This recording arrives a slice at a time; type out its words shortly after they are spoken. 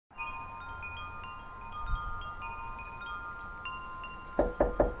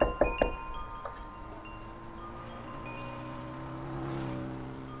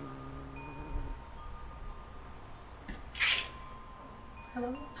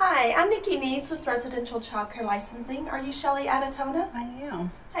Hi, I'm Nikki Nees with Residential Childcare Licensing. Are you Shelley Adatona? I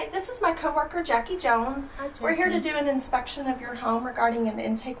am. Hi, this is my coworker Jackie Jones. Hi, Jackie. We're here to do an inspection of your home regarding an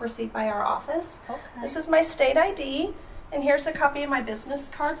intake received by our office. Okay. This is my state ID, and here's a copy of my business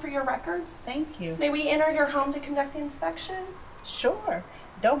card for your records. Thank you. May we enter your home to conduct the inspection? Sure.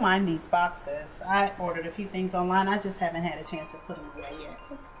 Don't mind these boxes. I ordered a few things online. I just haven't had a chance to put them away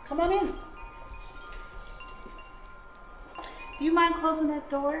yet. Come on in. Do you mind closing that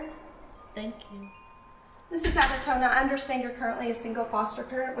door? Thank you. Mrs. Adatona, I understand you're currently a single foster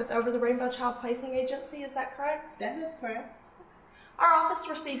parent with Over the Rainbow Child Placing Agency. Is that correct? That is correct. Our office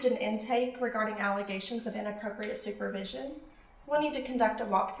received an intake regarding allegations of inappropriate supervision. So we need to conduct a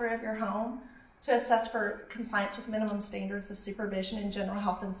walkthrough of your home to assess for compliance with minimum standards of supervision in general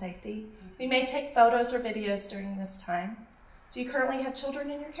health and safety. We may take photos or videos during this time. Do you currently have children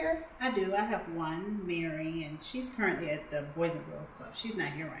in your care? I do. I have one, Mary, and she's currently at the Boys and Girls Club. She's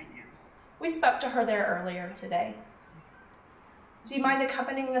not here right now. We spoke to her there earlier today. Do you mind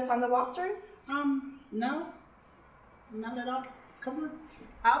accompanying us on the walkthrough? No. Not at all. Come on.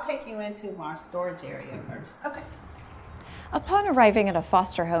 I'll take you into our storage area first. Okay. Upon arriving at a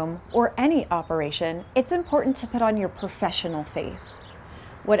foster home or any operation, it's important to put on your professional face.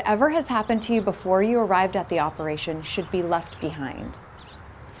 Whatever has happened to you before you arrived at the operation should be left behind.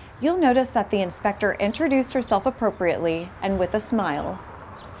 You'll notice that the inspector introduced herself appropriately and with a smile.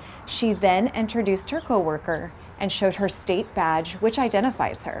 She then introduced her coworker and showed her state badge, which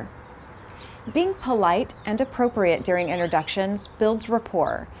identifies her. Being polite and appropriate during introductions builds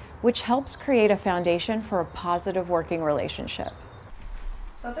rapport, which helps create a foundation for a positive working relationship.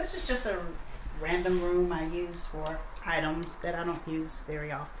 So this is just a random room I use for items that I don't use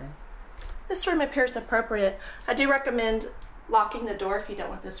very often. This room appears appropriate. I do recommend locking the door if you don't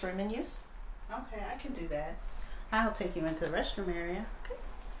want this room in use. Okay, I can do that. I'll take you into the restroom area. Okay.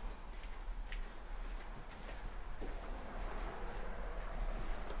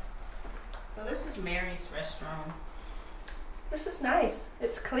 So this is Mary's restroom. This is nice.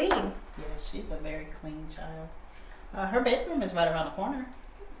 It's clean. Yeah, she's a very clean child. Her bedroom is right around the corner.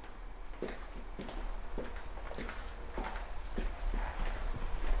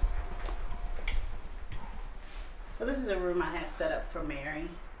 So this is a room I have set up for Mary.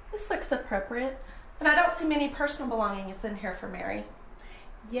 This looks appropriate, and I don't see many personal belongings in here for Mary.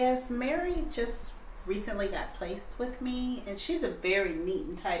 Yes, Mary just recently got placed with me, and she's a very neat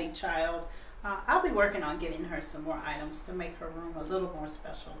and tidy child. I'll be working on getting her some more items to make her room a little more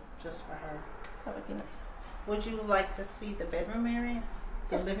special just for her. That would be nice. Would you like to see the bedroom area?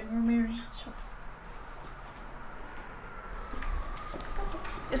 The Yes. living room area? Sure.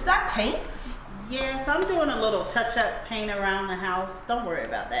 Is that paint? Yes, I'm doing a little touch-up paint around the house. Don't worry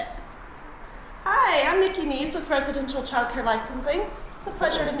about that. Hi, I'm Nikki Nees with Residential Childcare Licensing. It's a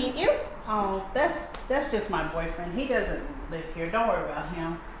pleasure to meet you. Oh, that's just my boyfriend. He doesn't live here. Don't worry about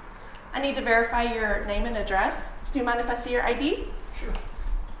him. I need to verify your name and address. Do you mind if I see your ID? Sure.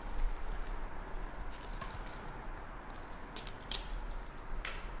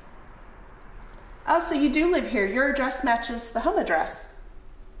 Oh, so you do live here. Your address matches the home address.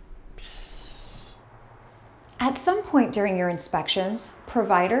 At some point during your inspections,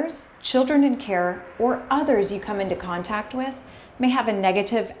 providers, children in care, or others you come into contact with may have a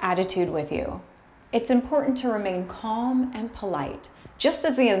negative attitude with you. It's important to remain calm and polite, just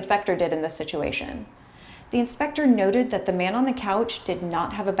as the inspector did in this situation. The inspector noted that the man on the couch did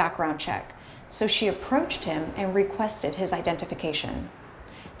not have a background check, so she approached him and requested his identification.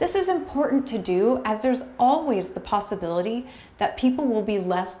 This is important to do as there's always the possibility that people will be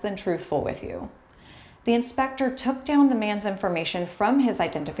less than truthful with you. The inspector took down the man's information from his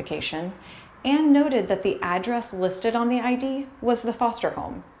identification and noted that the address listed on the ID was the foster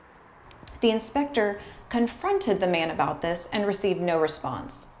home. The inspector confronted the man about this and received no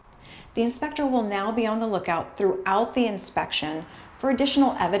response. The inspector will now be on the lookout throughout the inspection for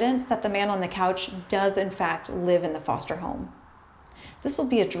additional evidence that the man on the couch does in fact live in the foster home. This will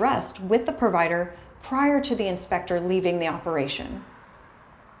be addressed with the provider prior to the inspector leaving the operation.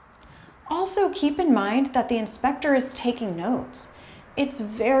 Also, keep in mind that the inspector is taking notes. It's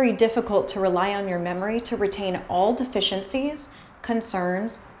very difficult to rely on your memory to retain all deficiencies,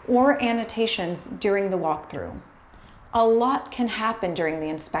 concerns, or annotations during the walkthrough. A lot can happen during the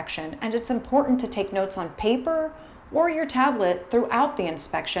inspection, and it's important to take notes on paper or your tablet throughout the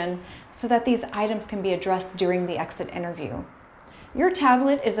inspection so that these items can be addressed during the exit interview. Your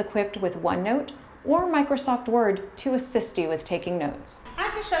tablet is equipped with OneNote or Microsoft Word to assist you with taking notes. I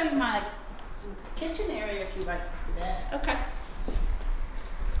can show you my kitchen area if you'd like to see that. Okay.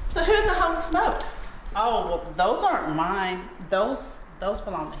 So who in the home smokes? Oh, well, those aren't mine. Those those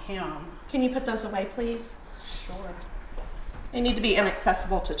belong to him. Can you put those away, please? Sure. They need to be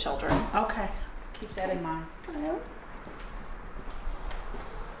inaccessible to children. Okay. Keep that in mind.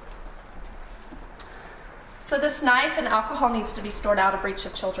 So this knife and alcohol needs to be stored out of reach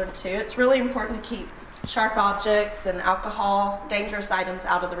of children too. It's really important to keep sharp objects and alcohol, dangerous items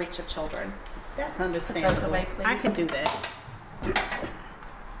out of the reach of children. That's understandable. Put those away, please. I can do that.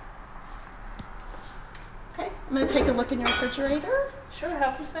 Okay, I'm going to take a look in your refrigerator. Sure,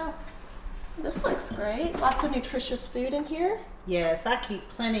 help yourself. This looks great. Lots of nutritious food in here. Yes, I keep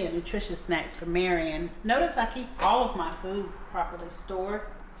plenty of nutritious snacks for Marion. Notice I keep all of my food properly stored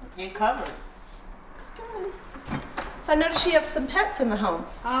and covered. Looks good. So I noticed you have some pets in the home.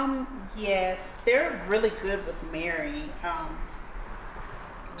 Yes, they're really good with Mary.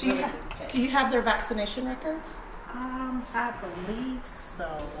 Do you have their vaccination records? I believe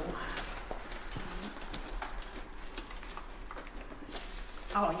so. Let's see.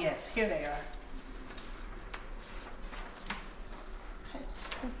 Oh yes, here they are. Okay,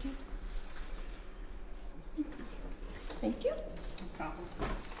 thank you. Thank you. No problem.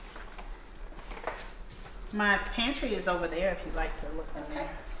 My pantry is over there if you'd like to look in there.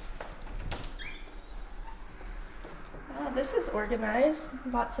 This is organized.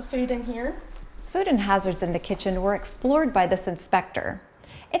 Lots of food in here. Food and hazards in the kitchen were explored by this inspector.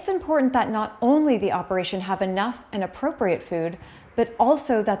 It's important that not only the operation have enough and appropriate food, but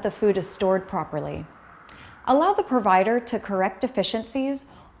also that the food is stored properly. Allow the provider to correct deficiencies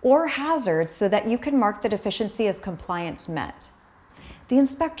or hazards so that you can mark the deficiency as compliance met. The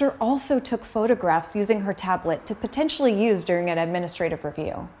inspector also took photographs using her tablet to potentially use during an administrative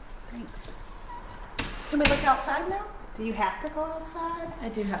review. Thanks. Can we look outside now? Do you have to go outside? I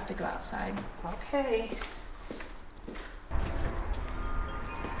do have to go outside. Okay.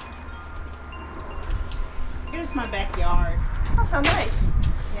 Here's my backyard. Oh, how nice.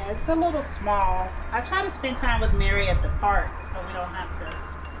 Yeah, it's a little small. I try to spend time with Mary at the park so we don't have to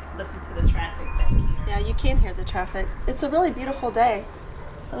listen to the traffic back here. Yeah, you can hear the traffic. It's a really beautiful day.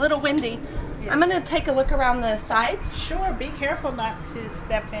 A little windy. Yeah. I'm going to take a look around the sides. Sure, be careful not to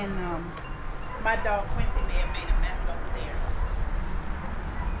step in. My dog Quincy may have made a mess over there.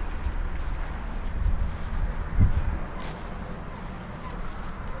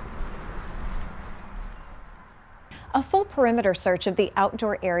 A full perimeter search of the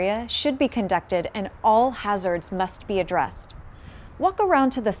outdoor area should be conducted and all hazards must be addressed. Walk around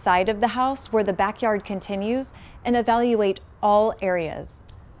to the side of the house where the backyard continues and evaluate all areas.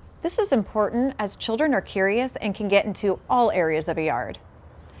 This is important as children are curious and can get into all areas of a yard.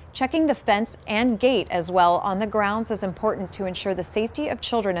 Checking the fence and gate as well on the grounds is important to ensure the safety of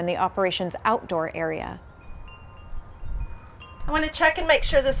children in the operation's outdoor area. I want to check and make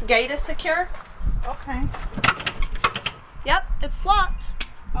sure this gate is secure. Okay. Yep, it's locked.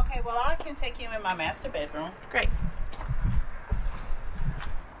 Okay, well I can take you in my master bedroom. Great.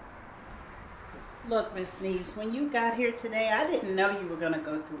 Look, Miss Neese, when you got here today, I didn't know you were going to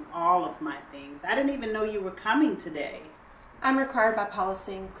go through all of my things. I didn't even know you were coming today. I'm required by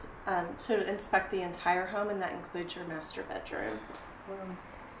policy to inspect the entire home, and that includes your master bedroom. Well,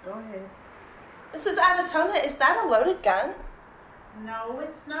 go ahead. Mrs. Adatona, is that a loaded gun? No,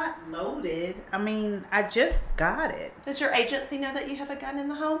 it's not loaded. I mean, I just got it. Does your agency know that you have a gun in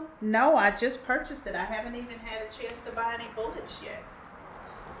the home? No, I just purchased it. I haven't even had a chance to buy any bullets yet.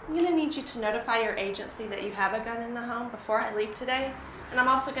 I'm going to need you to notify your agency that you have a gun in the home before I leave today, and I'm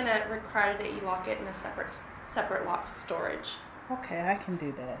also going to require that you lock it in a separate locked storage. Okay, I can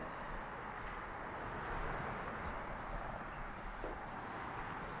do that.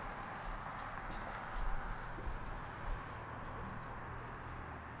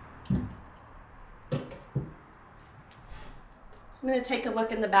 I'm going to take a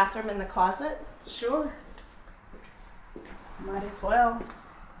look in the bathroom and the closet. Sure. Might as well.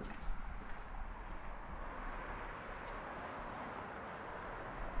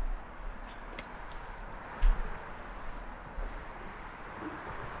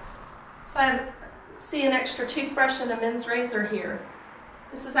 So I see an extra toothbrush and a men's razor here.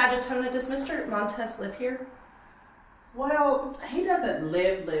 Mrs. Adatona, does Mr. Montez live here? Well, he doesn't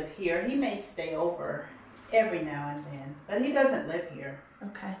live here. He may stay over every now and then, but he doesn't live here.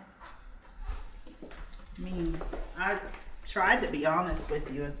 Okay. I mean, I tried to be honest with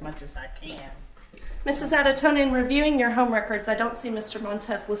you as much as I can. Mrs. Adatona, in reviewing your home records, I don't see Mr.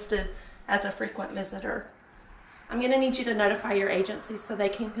 Montez listed as a frequent visitor. I'm going to need you to notify your agency so they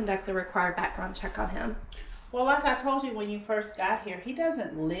can conduct the required background check on him. Well, like I told you when you first got here, he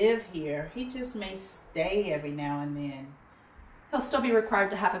doesn't live here. He just may stay every now and then. He'll still be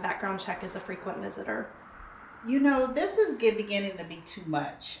required to have a background check as a frequent visitor. You know, this is beginning to be too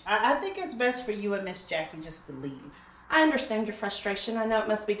much. I think it's best for you and Miss Jackie just to leave. I understand your frustration. I know it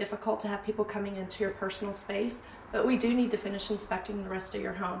must be difficult to have people coming into your personal space, but we do need to finish inspecting the rest of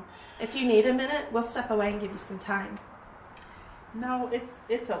your home. If you need a minute, we'll step away and give you some time. No,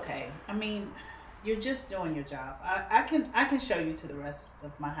 it's okay. I mean, you're just doing your job. I can show you to the rest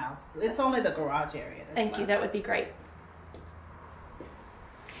of my house. It's only the garage area. Thank you. That would be great.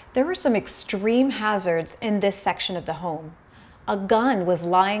 There were some extreme hazards in this section of the home. A gun was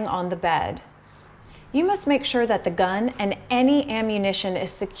lying on the bed. You must make sure that the gun and any ammunition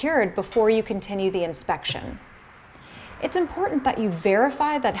is secured before you continue the inspection. It's important that you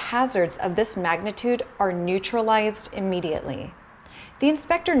verify that hazards of this magnitude are neutralized immediately. The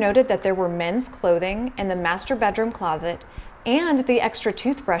inspector noted that there were men's clothing in the master bedroom closet and the extra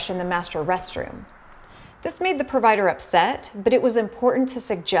toothbrush in the master restroom. This made the provider upset, but it was important to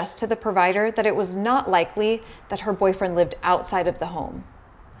suggest to the provider that it was not likely that her boyfriend lived outside of the home.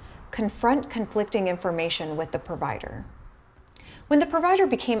 Confront conflicting information with the provider. When the provider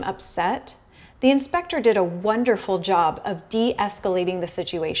became upset, the inspector did a wonderful job of de-escalating the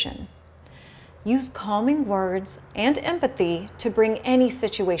situation. Use calming words and empathy to bring any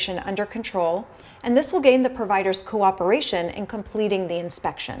situation under control, and this will gain the provider's cooperation in completing the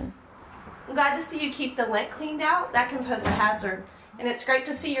inspection. I'm glad to see you keep the lint cleaned out. That can pose a hazard. And it's great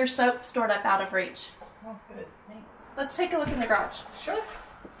to see your soap stored up out of reach. Oh, good. Thanks. Let's take a look in the garage. Sure.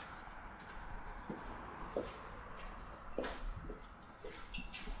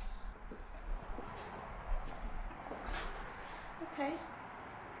 Okay.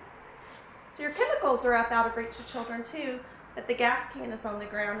 So your chemicals are up out of reach of children too, but the gas can is on the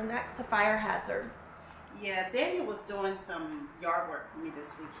ground and that's a fire hazard. Yeah, Daniel was doing some yard work for me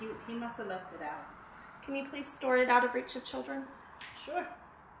this week. He must have left it out. Can you please store it out of reach of children? Sure.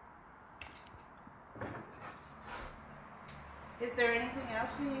 Is there anything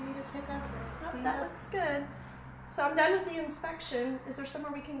else you need me to pick up? Nope, that looks good. So I'm done with the inspection. Is there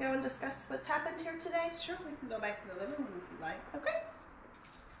somewhere we can go and discuss what's happened here today? Sure, we can go back to the living room if you like. Okay.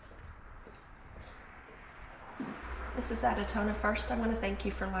 Mrs. Adatona, first I want to thank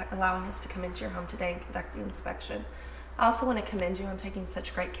you for allowing us to come into your home today and conduct the inspection. I also want to commend you on taking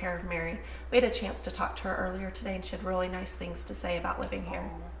such great care of Mary. We had a chance to talk to her earlier today and she had really nice things to say about living here.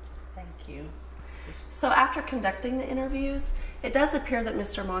 Oh, thank you. So after conducting the interviews, it does appear that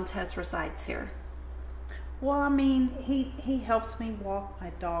Mr. Montez resides here. Well, I mean, he helps me walk my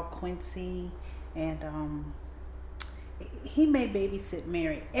dog Quincy, and he may babysit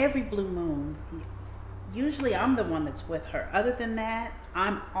Mary every blue moon. Usually I'm the one that's with her. Other than that,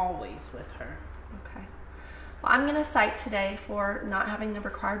 I'm always with her. Okay. Well, I'm going to cite today for not having the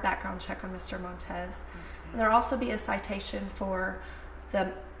required background check on Mr. Montez. Okay. And there'll also be a citation for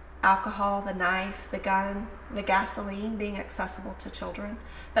the alcohol, the knife, the gun, the gasoline being accessible to children.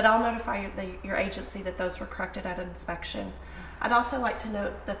 But I'll notify your agency that those were corrected at inspection. I'd also like to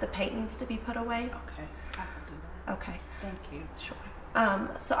note that the paint needs to be put away. Okay, I can do that. Okay. Thank you. Sure.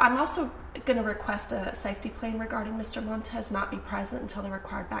 So I'm also going to request a safety plan regarding Mr. Montez not be present until the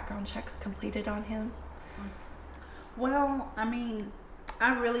required background check's completed on him. Well, I mean,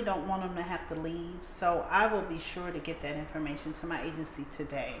 I really don't want him to have to leave, so I will be sure to get that information to my agency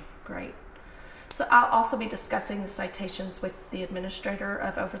today. Great. So I'll also be discussing the citations with the administrator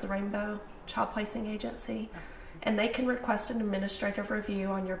of Over the Rainbow Child Placing Agency, and they can request an administrative review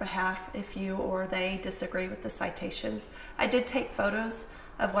on your behalf if you or they disagree with the citations. I did take photos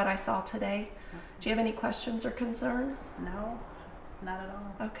of what I saw today. Do you have any questions or concerns? No, not at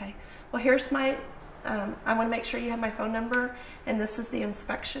all. Okay. Well, here's my, I want to make sure you have my phone number, and this is the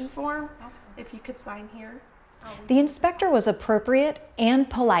inspection form. Okay. If you could sign here. The inspector was appropriate and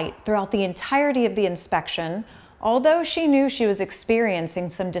polite throughout the entirety of the inspection, although she knew she was experiencing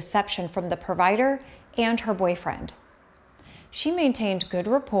some deception from the provider and her boyfriend. She maintained good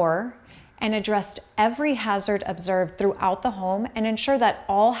rapport and addressed every hazard observed throughout the home and ensured that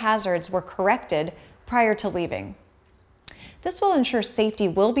all hazards were corrected prior to leaving. This will ensure safety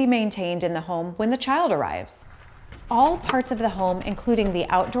will be maintained in the home when the child arrives. All parts of the home, including the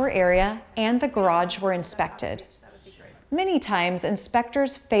outdoor area and the garage, were inspected. Many times,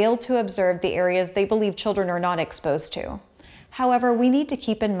 inspectors fail to observe the areas they believe children are not exposed to. However, we need to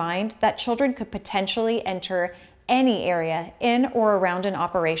keep in mind that children could potentially enter any area in or around an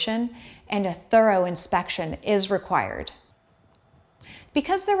operation, and a thorough inspection is required.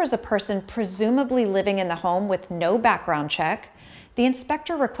 Because there was a person presumably living in the home with no background check, the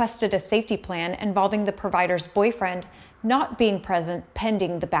inspector requested a safety plan involving the provider's boyfriend not being present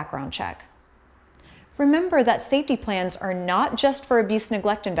pending the background check. Remember that safety plans are not just for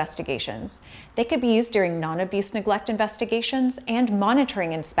abuse-neglect investigations. They could be used during non-abuse neglect investigations and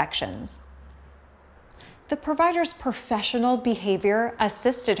monitoring inspections. The provider's professional behavior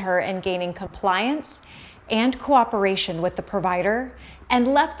assisted her in gaining compliance and cooperation with the provider and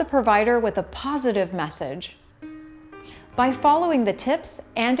left the provider with a positive message. By following the tips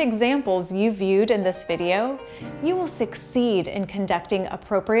and examples you viewed in this video, you will succeed in conducting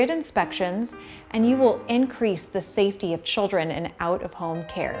appropriate inspections and you will increase the safety of children in out-of-home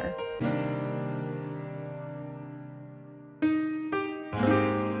care.